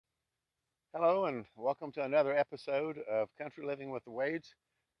Hello and welcome to another episode of Country Living with the Wades.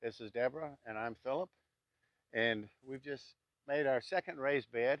 This is Deborah and I'm Philip, and we've just made our second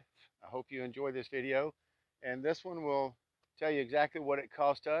raised bed. I hope you enjoy this video, and this one will tell you exactly what it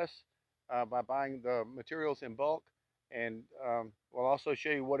cost us by buying the materials in bulk, and we'll also show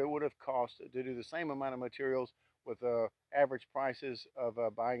you what it would have cost to do the same amount of materials with the average prices of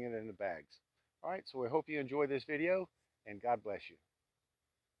buying it in the bags. All right, so we hope you enjoy this video, and God bless you.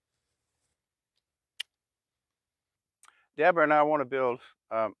 Deborah and I want to build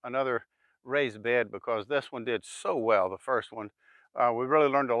another raised bed because this one did so well, the first one. We really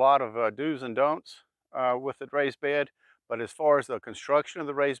learned a lot of do's and don'ts with the raised bed, but as far as the construction of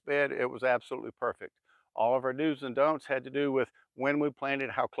the raised bed, it was absolutely perfect. All of our do's and don'ts had to do with when we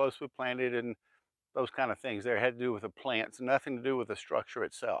planted, how close we planted, and those kind of things there had to do with the plants, nothing to do with the structure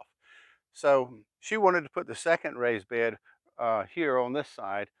itself. So she wanted to put the second raised bed here on this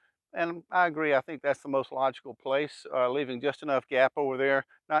side, and I agree. I think that's the most logical place, leaving just enough gap over there,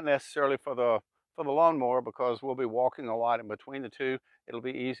 not necessarily for the lawnmower because we'll be walking a lot in between the two. It'll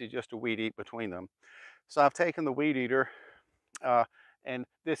be easy just to weed eat between them. So I've taken the weed eater uh, and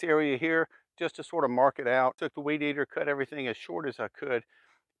this area here just to sort of mark it out. Took the weed eater, cut everything as short as I could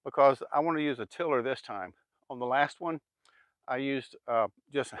because I want to use a tiller this time. On the last one, I used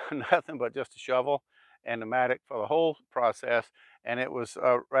just nothing but just a shovel and a mattock for the whole process, and it was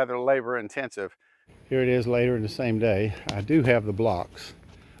rather labor intensive. Here it is later in the same day. I do have the blocks,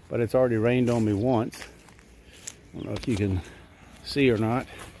 but it's already rained on me once. I don't know if you can see or not.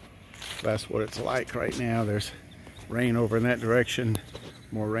 That's what it's like right now. There's rain over in that direction,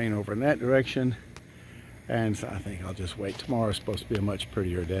 more rain over in that direction, and so I think I'll just wait. Tomorrow's supposed to be a much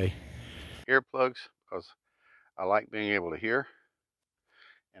prettier day. Earplugs, because I like being able to hear,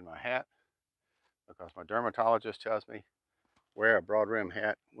 and my hat, because my dermatologist tells me wear a broad rim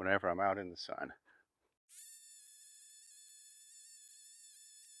hat whenever I'm out in the sun.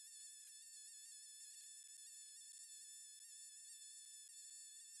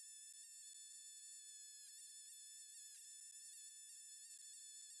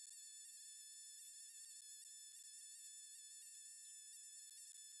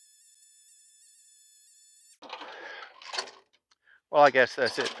 Well, I guess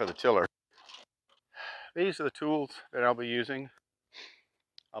that's it for the tiller. These are the tools that I'll be using.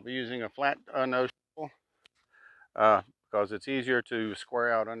 I'll be using a flat nose shovel because it's easier to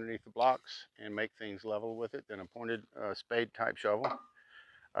square out underneath the blocks and make things level with it than a pointed spade type shovel.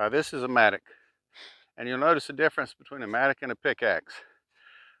 This is a mattock, and you'll notice the difference between a mattock and a pickaxe.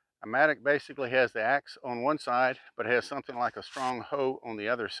 A mattock basically has the axe on one side, but has something like a strong hoe on the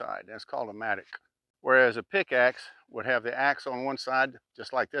other side. That's called a mattock. Whereas a pickaxe would have the axe on one side,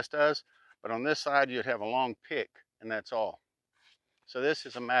 just like this does, but on this side you'd have a long pick, and that's all. So this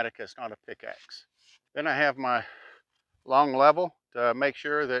is a mattock, it's not a pickaxe. Then I have my long level to make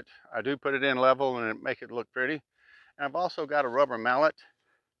sure that I do put it in level and make it look pretty. And I've also got a rubber mallet.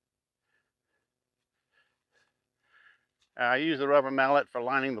 I use the rubber mallet for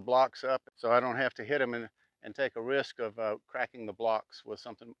lining the blocks up so I don't have to hit them and take a risk of cracking the blocks with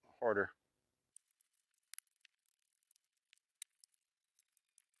something harder.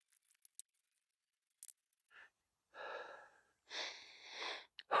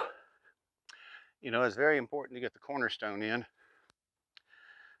 You know, it's very important to get the cornerstone in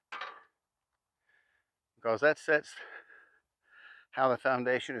because that sets how the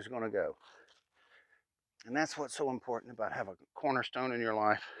foundation is going to go. And that's what's so important about having a cornerstone in your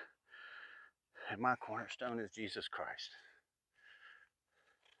life. And my cornerstone is Jesus Christ.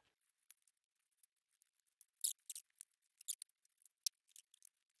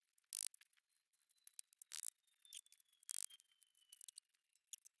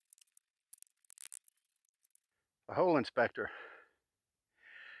 The hole inspector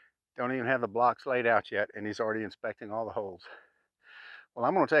don't even have the blocks laid out yet, and he's already inspecting all the holes. Well,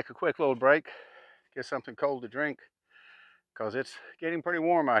 I'm going to take a quick little break, get something cold to drink, because it's getting pretty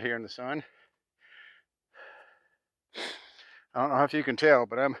warm out here in the sun. I don't know if you can tell,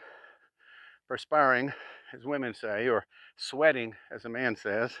 but I'm perspiring, as women say, or sweating, as a man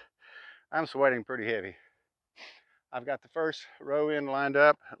says. I'm sweating pretty heavy. I've got the first row in lined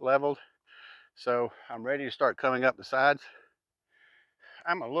up, leveled, so I'm ready to start coming up the sides.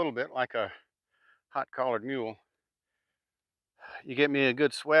 I'm a little bit like a hot-collared mule. You get me a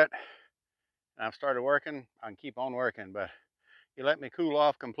good sweat, and I've started working, I can keep on working, but you let me cool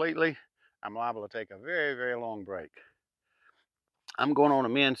off completely, I'm liable to take a very, very long break. I'm going on a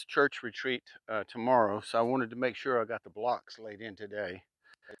men's church retreat tomorrow, so I wanted to make sure I got the blocks laid in today.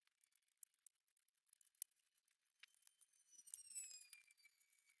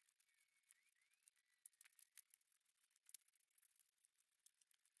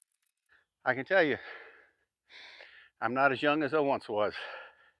 I can tell you, I'm not as young as I once was.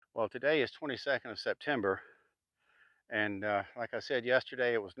 Well, today is 22nd of September, and like I said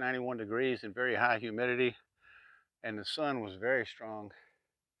yesterday, it was 91 degrees and very high humidity, and the sun was very strong.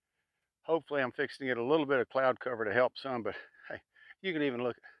 Hopefully, I'm fixing to get a little bit of cloud cover to help some, but hey, you can even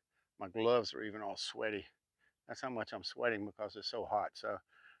look, my gloves are even all sweaty. That's how much I'm sweating because it's so hot. So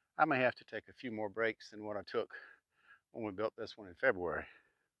I may have to take a few more breaks than what I took when we built this one in February.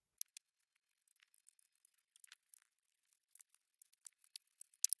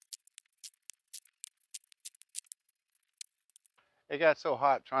 It got so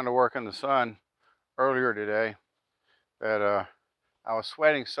hot trying to work in the sun earlier today that I was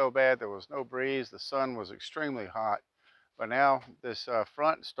sweating so bad there was no breeze. The sun was extremely hot. But now this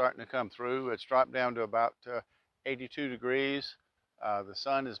front is starting to come through. It's dropped down to about 82 degrees. The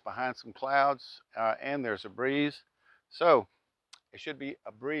sun is behind some clouds and there's a breeze. So it should be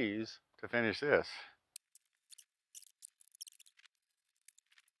a breeze to finish this.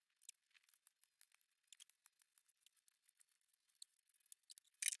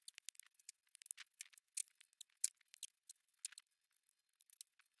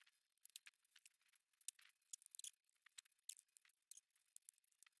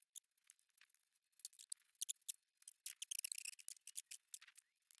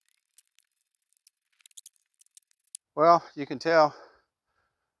 Well, you can tell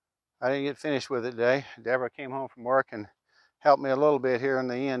I didn't get finished with it today. Deborah came home from work and helped me a little bit here in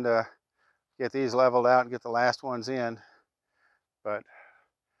the end to get these leveled out and get the last ones in. But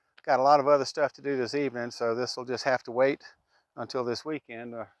got a lot of other stuff to do this evening, so this will just have to wait until this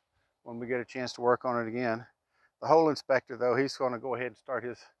weekend when we get a chance to work on it again. The hole inspector, though, he's going to go ahead and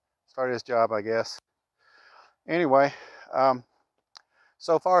start his job, I guess. Anyway,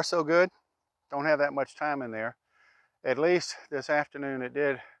 so far so good. Don't have that much time in there. At least this afternoon it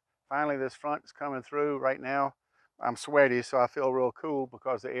did. Finally, this front is coming through right now. I'm sweaty, so I feel real cool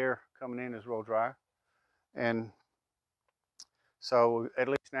because the air coming in is real dry. And so at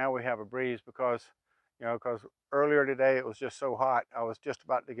least now we have a breeze because, because earlier today it was just so hot. I was just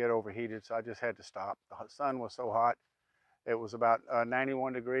about to get overheated, so I just had to stop. The sun was so hot. It was about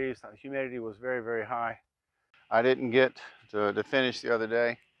 91 degrees. The humidity was very, very high. I didn't get to finish the other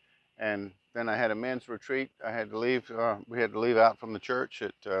day. And then I had a men's retreat. I had to leave. We had to leave out from the church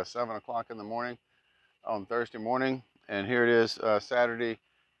at 7 o'clock in the morning on Thursday morning. And here it is Saturday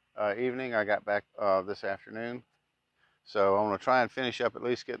evening. I got back this afternoon. So I want to try and finish up at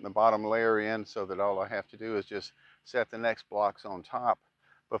least getting the bottom layer in so that all I have to do is just set the next blocks on top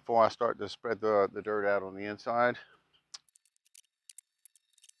before I start to spread the dirt out on the inside.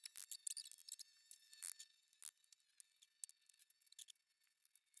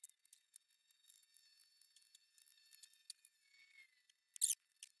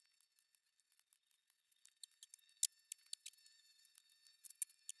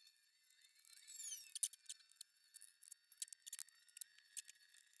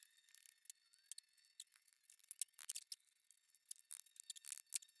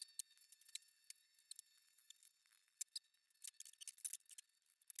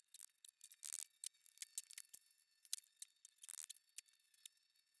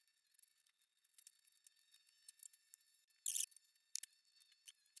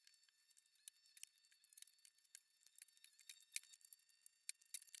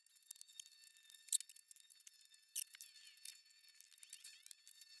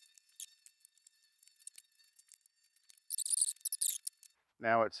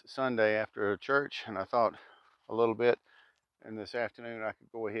 Now it's Sunday after church, and I thought a little bit, and this afternoon I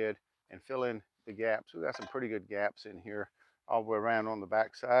could go ahead and fill in the gaps. We got some pretty good gaps in here all the way around on the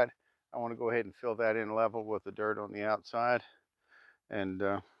back side. I want to go ahead and fill that in level with the dirt on the outside. And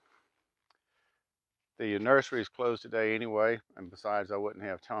the nursery is closed today anyway, and besides I wouldn't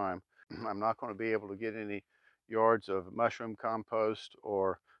have time. I'm not going to be able to get any yards of mushroom compost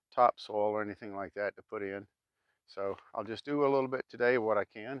or topsoil or anything like that to put in. So I'll just do a little bit today what I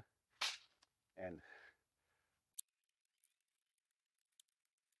can. And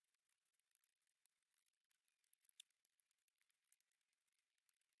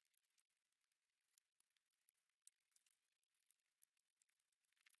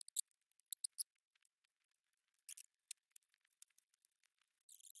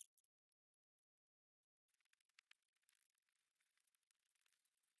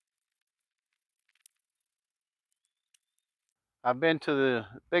I've been to the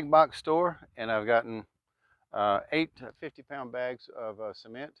big box store and I've gotten 8 50-pound bags of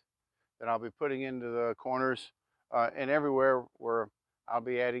cement that I'll be putting into the corners and everywhere where I'll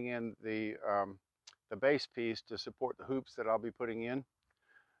be adding in the base piece to support the hoops that I'll be putting in.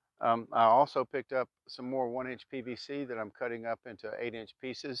 I also picked up some more 1-inch PVC that I'm cutting up into 8-inch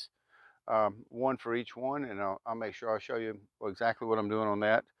pieces, one for each one, and I'll make sure I show you exactly what I'm doing on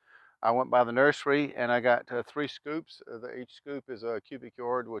that. I went by the nursery and I got 3 scoops. Each scoop is a cubic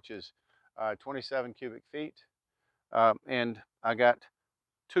yard, which is 27 cubic feet. And I got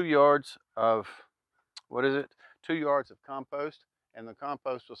 2 yards of, what is it? 2 yards of compost, and the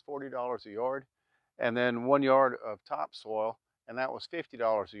compost was $40 a yard. And then 1 yard of topsoil, and that was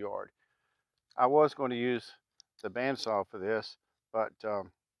 $50 a yard. I was going to use the bandsaw for this, but the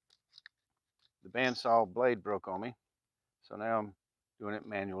bandsaw blade broke on me. So now I'm doing it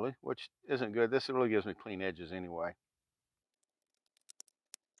manually, which isn't good. This really gives me clean edges anyway.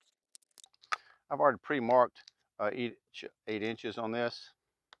 I've already pre-marked 8 inches on this.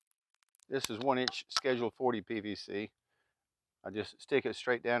 This is 1-inch Schedule 40 PVC. I just stick it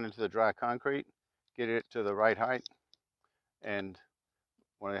straight down into the dry concrete, get it to the right height, and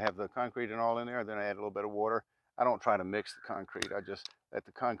when I have the concrete and all in there, then I add a little bit of water. I don't try to mix the concrete. I just let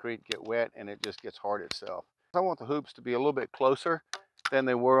the concrete get wet and it just gets hard itself. I want the hoops to be a little bit closer than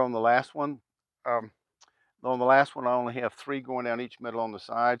they were on the last one. On the last one, I only have 3 going down each middle on the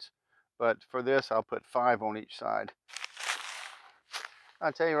sides, but for this, I'll put 5 on each side.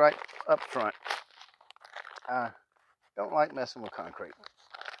 I'll tell you right up front, I don't like messing with concrete.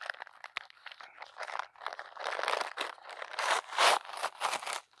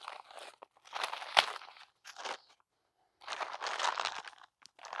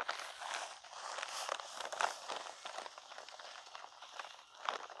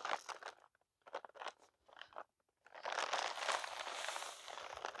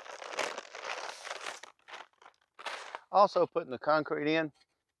 Also, putting the concrete in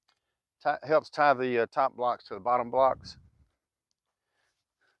helps tie the top blocks to the bottom blocks.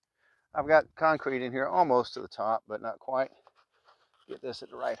 I've got concrete in here almost to the top, but not quite. Get this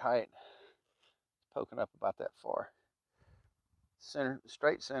at the right height. It's poking up about that far. Center,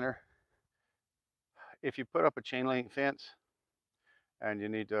 straight center. If you put up a chain link fence and you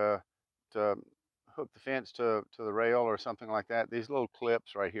need to hook the fence to the rail or something like that, these little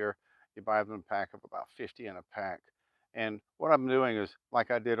clips right here, you buy them in a pack of about 50 in a pack. And what I'm doing is,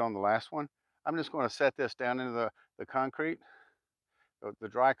 like I did on the last one, I'm just going to set this down into the concrete, the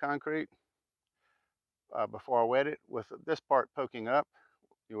dry concrete, before I wet it, with this part poking up,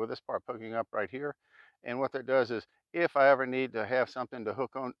 with this part poking up right here. And what that does is, if I ever need to have something to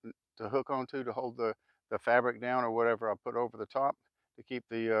hook onto to hold the fabric down or whatever, I'll put over the top to keep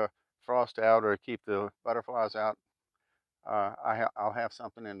the frost out or keep the butterflies out. I'll have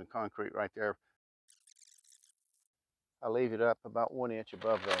something in the concrete right there. I leave it up about 1 inch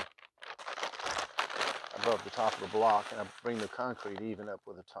above the top of the block, and I bring the concrete even up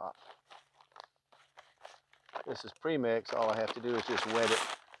with the top. This is pre-mix. All I have to do is just wet it.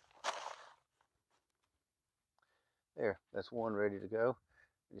 There, that's one ready to go.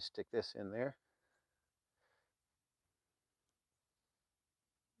 Just stick this in there.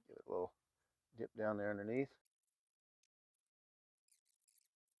 Give it a little dip down there underneath.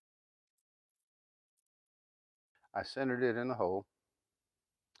 I centered it in the hole,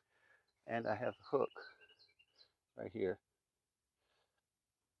 and I have the hook right here.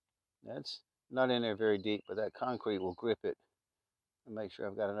 That's not in there very deep, but that concrete will grip it and make sure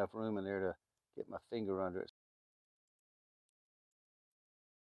I've got enough room in there to get my finger under it.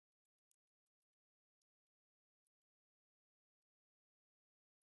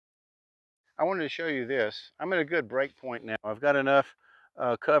 I wanted to show you this. I'm at a good break point now. I've got enough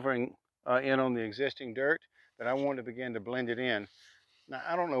covering in on the existing dirt that I want to begin to blend it in. Now,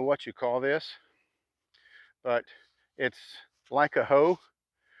 I don't know what you call this, but it's like a hoe,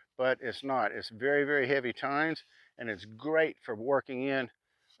 but it's not. It's very, very heavy tines, and it's great for working in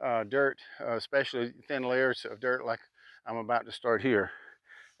dirt, especially thin layers of dirt like I'm about to start here.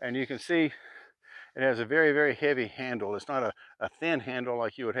 And you can see it has a very, very heavy handle. It's not a thin handle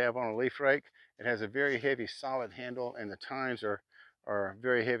like you would have on a leaf rake. It has a very heavy, solid handle, and the tines are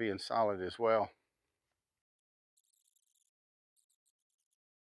very heavy and solid as well.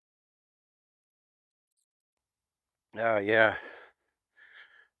 Yeah.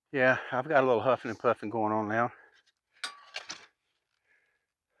 Yeah, I've got a little huffing and puffing going on now.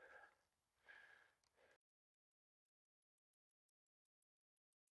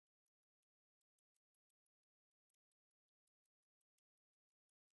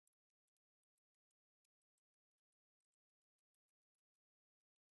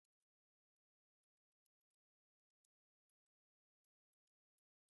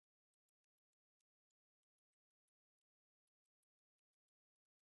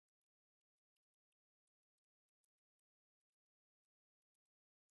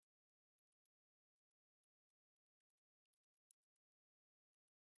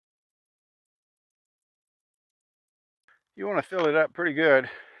 You want to fill it up pretty good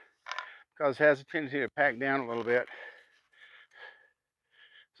because it has a tendency to pack down a little bit.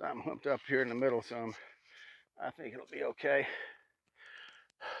 So I'm humped up here in the middle some. I think it'll be okay.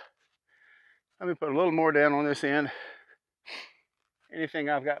 Let me put a little more down on this end. Anything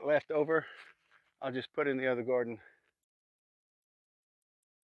I've got left over, I'll just put in the other garden.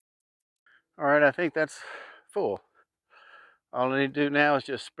 All right, I think that's full. All I need to do now is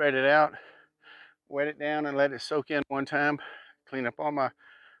just spread it out, wet it down, and let it soak in one time. Clean up all my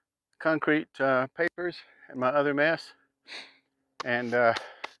concrete papers and my other mess. And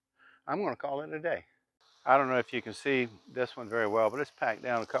I'm going to call it a day. I don't know if you can see this one very well, but it's packed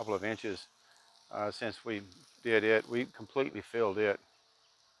down a couple of inches since we did it. We completely filled it.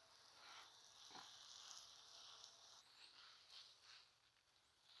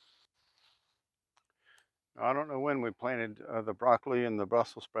 I don't know when we planted the broccoli and the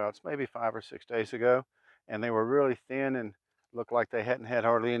Brussels sprouts, maybe 5 or 6 days ago, and they were really thin and looked like they hadn't had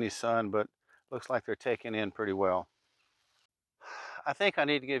hardly any sun, but looks like they're taking in pretty well. I think I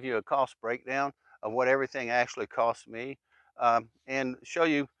need to give you a cost breakdown of what everything actually cost me and show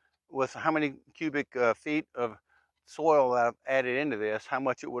you with how many cubic feet of soil that I've added into this, how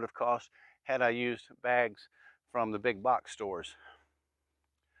much it would have cost had I used bags from the big box stores.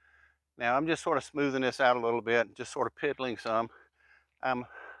 Now I'm just sort of smoothing this out a little bit, just sort of piddling some. I'm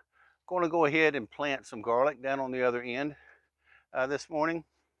going to go ahead and plant some garlic down on the other end this morning,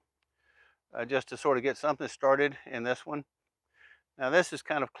 just to sort of get something started in this one. Now this is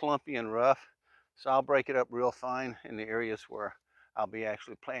kind of clumpy and rough, so I'll break it up real fine in the areas where I'll be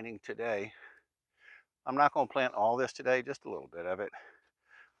actually planting today. I'm not going to plant all this today, just a little bit of it.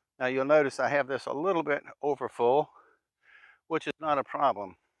 Now you'll notice I have this a little bit over full, which is not a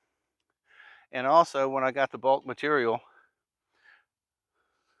problem. And also when I got the bulk material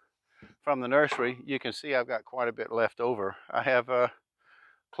from the nursery, you can see I've got quite a bit left over. I have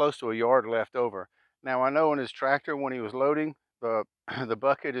close to a yard left over. Now I know in his tractor when he was loading, the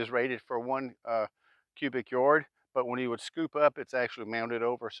bucket is rated for 1 cubic yard, but when he would scoop up, it's actually mounted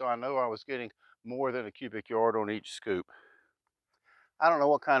over, so I know I was getting more than a cubic yard on each scoop. I don't know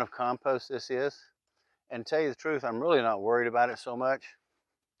what kind of compost this is, and to tell you the truth, I'm really not worried about it so much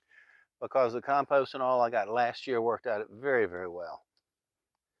because the compost and all I got last year worked out very, very well.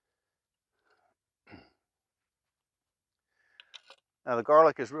 Now the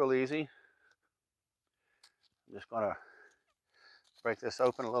garlic is real easy. I'm just going to break this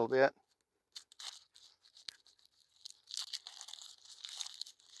open a little bit.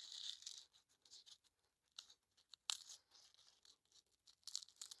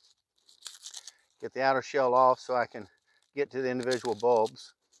 Get the outer shell off so I can get to the individual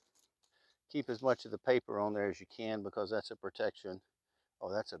bulbs. Keep as much of the paper on there as you can because that's a protection.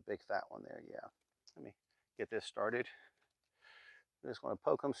 Oh, that's a big fat one there, yeah. Let me get this started. I'm just going to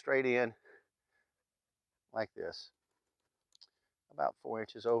poke them straight in like this. About 4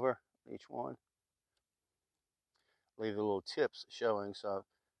 inches over each one. Leave the little tips showing so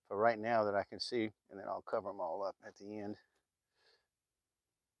for right now that I can see, and then I'll cover them all up at the end.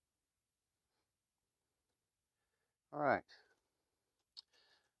 All right.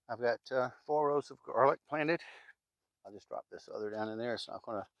 I've got 4 rows of garlic planted. I'll just drop this other down in there. It's not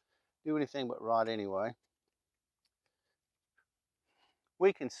going to do anything but rot anyway.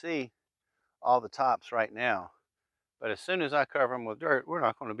 We can see all the tops right now, but as soon as I cover them with dirt, we're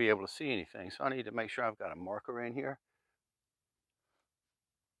not going to be able to see anything. So I need to make sure I've got a marker in here.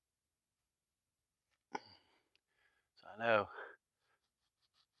 So I know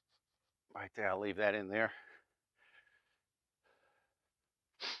right there, I'll leave that in there.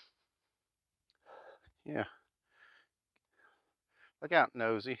 Yeah. Look out,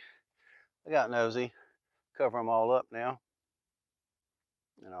 nosy. Look out, nosy. Cover them all up now.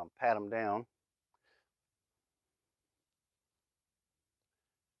 And I'll pat them down.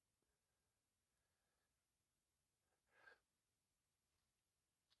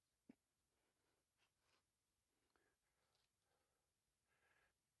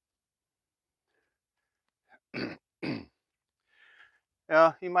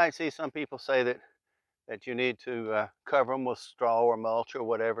 Now, you might see some people say that you need to cover them with straw or mulch or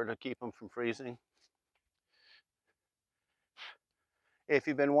whatever to keep them from freezing. If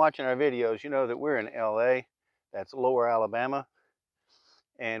you've been watching our videos, you know that we're in LA, that's lower Alabama,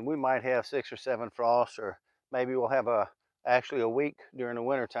 and we might have 6 or 7 frosts, or maybe we'll have actually a week during the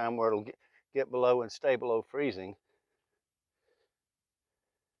winter time where it'll get below and stay below freezing.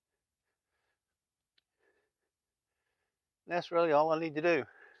 And that's really all I need to do.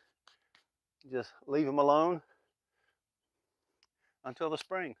 Just leave them alone until the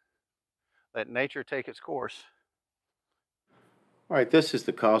spring. Let nature take its course. All right, this is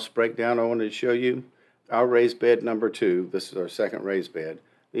the cost breakdown I wanted to show you. Our raised bed number 2, this is our second raised bed.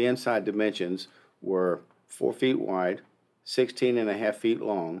 The inside dimensions were 4 feet wide, 16.5 feet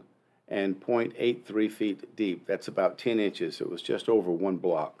long, and 0.83 feet deep. That's about 10 inches. It was just over 1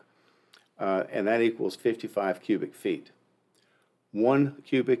 block. And that equals 55 cubic feet. 1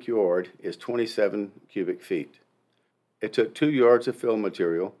 cubic yard is 27 cubic feet. It took 2 yards of fill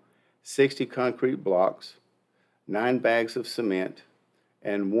material, 60 concrete blocks, 9 bags of cement,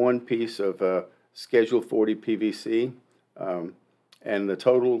 and 1 piece of Schedule 40 PVC. And the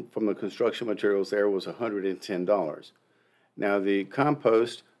total from the construction materials there was $110. Now the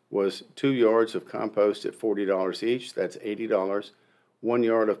compost was 2 yards of compost at $40 each. That's $80. 1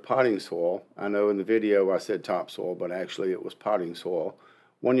 yard of potting soil. I know in the video I said topsoil, but actually it was potting soil.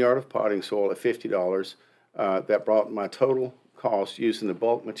 1 yard of potting soil at $50. That brought my total cost using the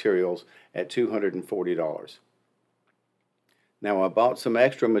bulk materials at $240. Now I bought some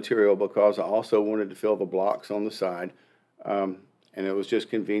extra material because I also wanted to fill the blocks on the side, and it was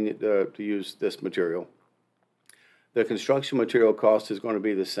just convenient to use this material. The construction material cost is going to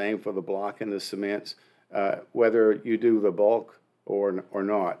be the same for the block and the cements, whether you do the bulk or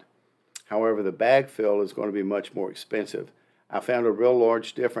not. However, the bag fill is going to be much more expensive. I found a real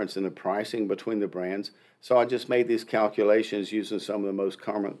large difference in the pricing between the brands, so I just made these calculations using some of the most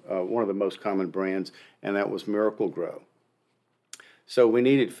common, one of the most common brands, and that was Miracle-Gro. So we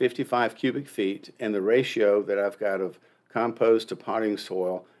needed 55 cubic feet, and the ratio that I've got of compost to potting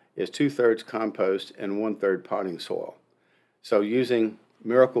soil is 2/3 compost and 1/3 potting soil. So using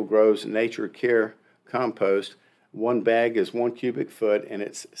Miracle-Gro's Nature Care compost, 1 bag is 1 cubic foot and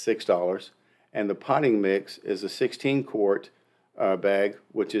it's $6. And the potting mix is a 16-quart bag,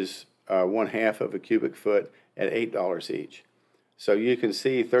 which is 1/2 of a cubic foot at $8 each. So you can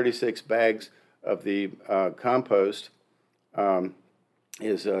see 36 bags of the compost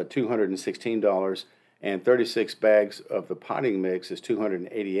is $216, and 36 bags of the potting mix is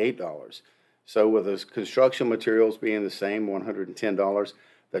 $288. So with the construction materials being the same, $110,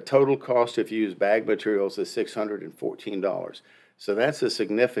 the total cost if you use bag materials is $614. So that's a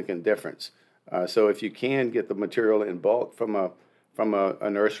significant difference. So if you can get the material in bulk from a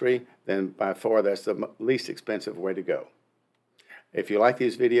nursery, then by far that's the least expensive way to go. If you like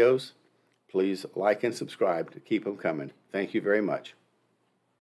these videos, please like and subscribe to keep them coming. Thank you very much.